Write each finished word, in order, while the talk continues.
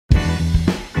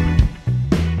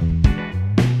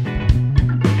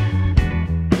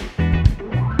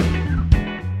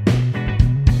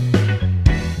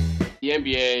the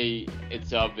NBA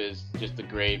itself is just a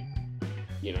great,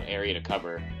 area to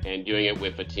cover, and doing it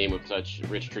with a team with such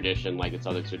rich tradition like the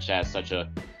Celtics, which has such a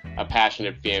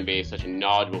passionate fan base, such a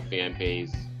knowledgeable fan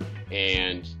base,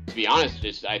 and to be honest,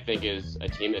 just I think is a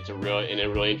team that's in a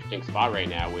really interesting spot right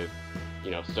now with,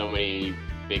 so many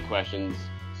big questions,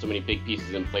 so many big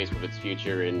pieces in place with its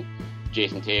future, and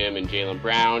Jason Tatum and Jaylen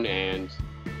Brown, and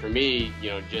for me,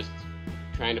 just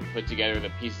trying to put together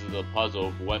the pieces of the puzzle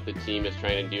of what the team is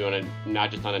trying to do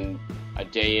not just on a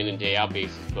day in and day out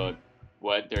basis, but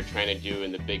what they're trying to do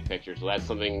in the big picture. So that's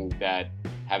something that,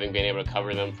 having been able to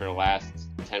cover them for the last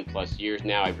 10 plus years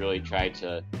now, I've really tried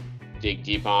to dig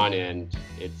deep on, and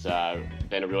it's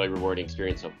been a really rewarding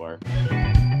experience so far.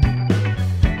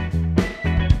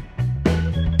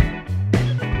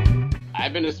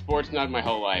 I've been a sports nut my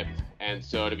whole life, and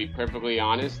so to be perfectly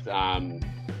honest,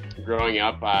 growing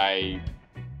up,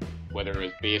 whether it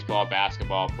was baseball,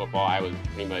 basketball, football, I was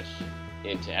pretty much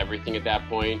into everything at that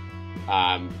point.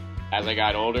 As I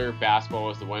got older, basketball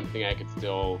was the one thing I could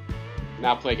still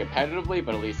not play competitively,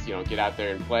 but at least, get out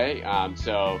there and play.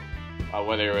 So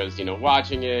whether it was,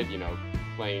 watching it,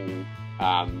 playing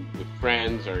with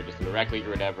friends or just in a rec league or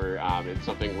whatever, it's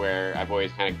something where I've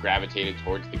always kind of gravitated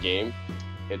towards the game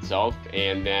itself.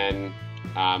 And then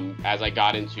as I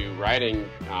got into writing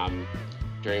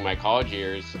during my college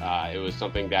years, it was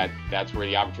something that's where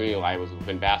the opportunity lied, was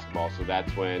within basketball. So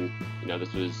that's when,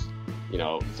 this was,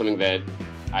 something that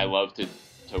I love to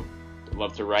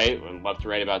write and love to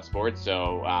write about sports.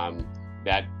 So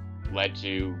that led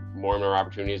to more and more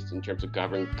opportunities in terms of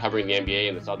covering the NBA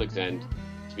and the Celtics. And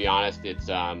to be honest, it's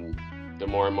the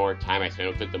more and more time I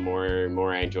spent with it, the more and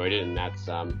more I enjoyed it, and that's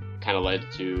kind of led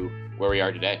to where we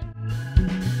are today.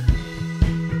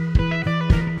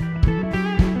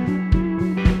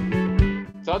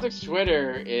 Celtics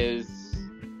Twitter is,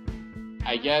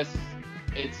 I guess,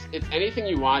 it's anything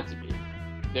you want it to be.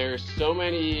 There's so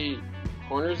many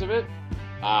corners of it.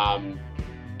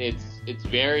 It's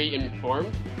very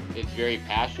informed. It's very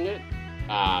passionate.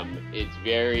 It's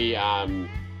very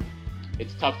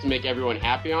it's tough to make everyone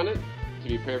happy on it, to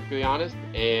be perfectly honest.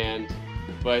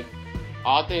 But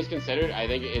all things considered, I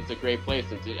think it's a great place.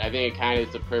 I think it kind of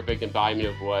is the perfect embodiment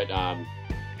of what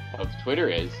of Twitter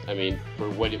is. I mean, for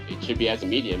what it should be as a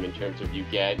medium, in terms of you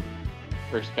get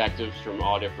perspectives from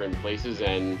all different places,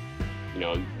 and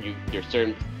there's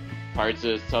certain parts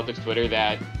of Celtics Twitter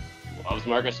that loves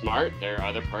Marcus Smart. There are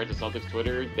other parts of Celtics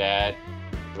Twitter that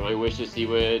really wish to see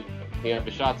would clean up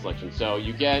his shot selection. So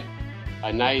you get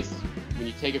a nice, when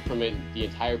you take it from the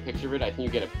entire picture of it, I think you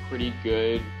get a pretty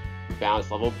good balance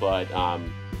level. But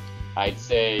I'd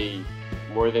say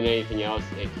more than anything else,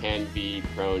 it can be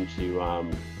prone to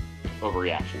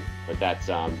overreaction. But that's,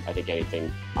 I think,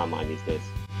 anything online these days.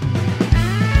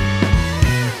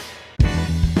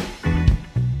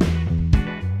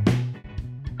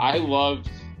 I loved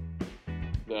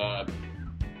the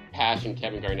passion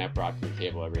Kevin Garnett brought to the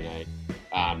table every night.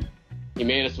 He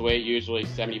made us wait usually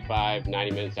 75,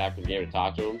 90 minutes after the game to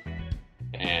talk to him,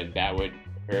 and that would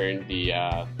earn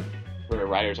for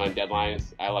writers on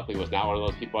deadlines. I luckily was not one of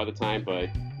those people at the time, but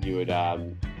you would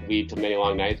lead to many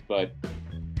long nights. But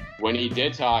when he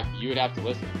did talk, you would have to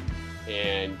listen.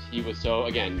 And he was so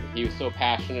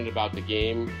passionate about the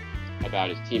game,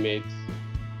 about his teammates,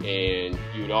 and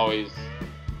you would always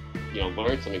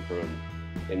learn something from him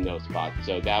in those spots.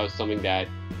 So that was something that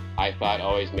I thought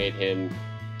always made him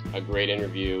a great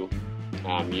interview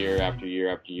year after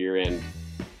year after year. And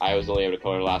I was only able to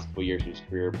cover the last couple years of his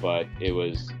career, but it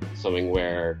was something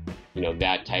where,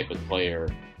 that type of player,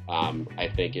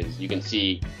 I think you can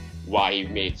see why he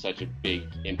made such a big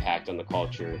impact on the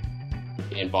culture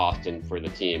in Boston for the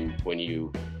team when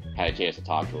you had a chance to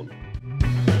talk to him.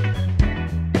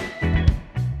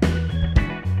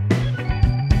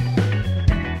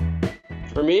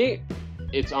 For me,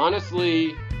 it's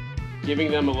honestly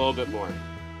giving them a little bit more.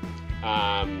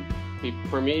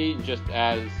 For me, just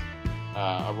as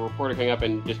a reporter coming up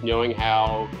and just knowing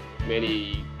how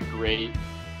many great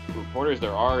reporters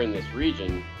there are in this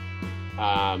region,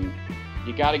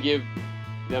 you got to give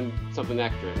them something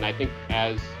extra. And I think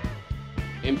as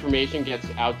information gets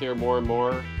out there more and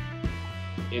more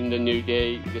in this new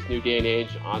day and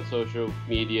age on social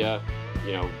media,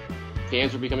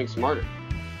 fans are becoming smarter.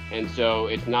 And so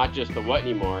it's not just the what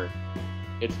anymore,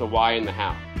 it's the why and the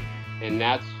how. And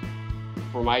that's,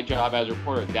 for my job as a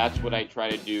reporter, that's what I try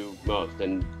to do most.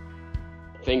 And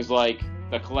things like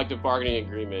the collective bargaining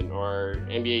agreement or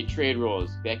NBA trade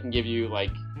rules, that can give you,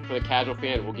 for the casual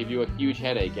fan, will give you a huge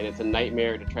headache, and it's a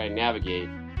nightmare to try to navigate.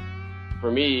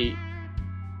 For me,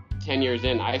 10 years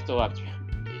in,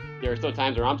 there are still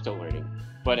times where I'm still learning.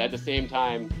 But at the same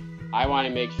time, I want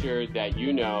to make sure that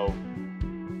you know,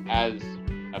 as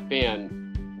a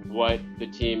fan, what the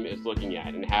team is looking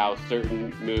at and how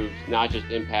certain moves not just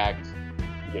impact,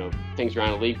 things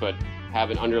around the league, but have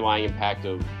an underlying impact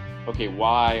of, okay,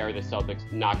 why are the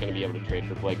Celtics not going to be able to trade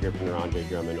for Blake Griffin or Andre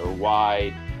Drummond, or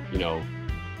why,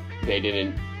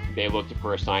 they looked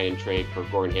for a sign and trade for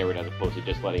Gordon Hayward as opposed to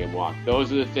just letting him walk.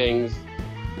 Those are the things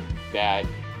that,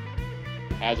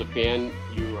 as a fan,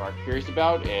 you are curious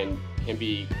about and can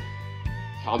be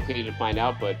complicated to find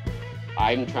out, but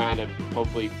I'm trying to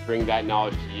hopefully bring that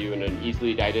knowledge to you in an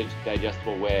easily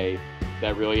digestible way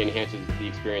that really enhances the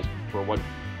experience for what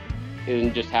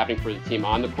isn't just happening for the team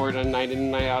on the court on a night in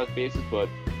and night out basis, but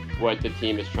what the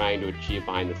team is trying to achieve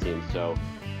behind the scenes. So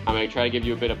I'm going to try to give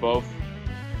you a bit of both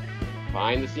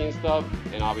behind the scenes stuff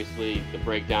and obviously the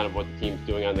breakdown of what the team's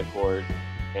doing on the court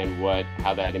and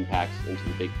how that impacts into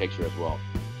the big picture as well.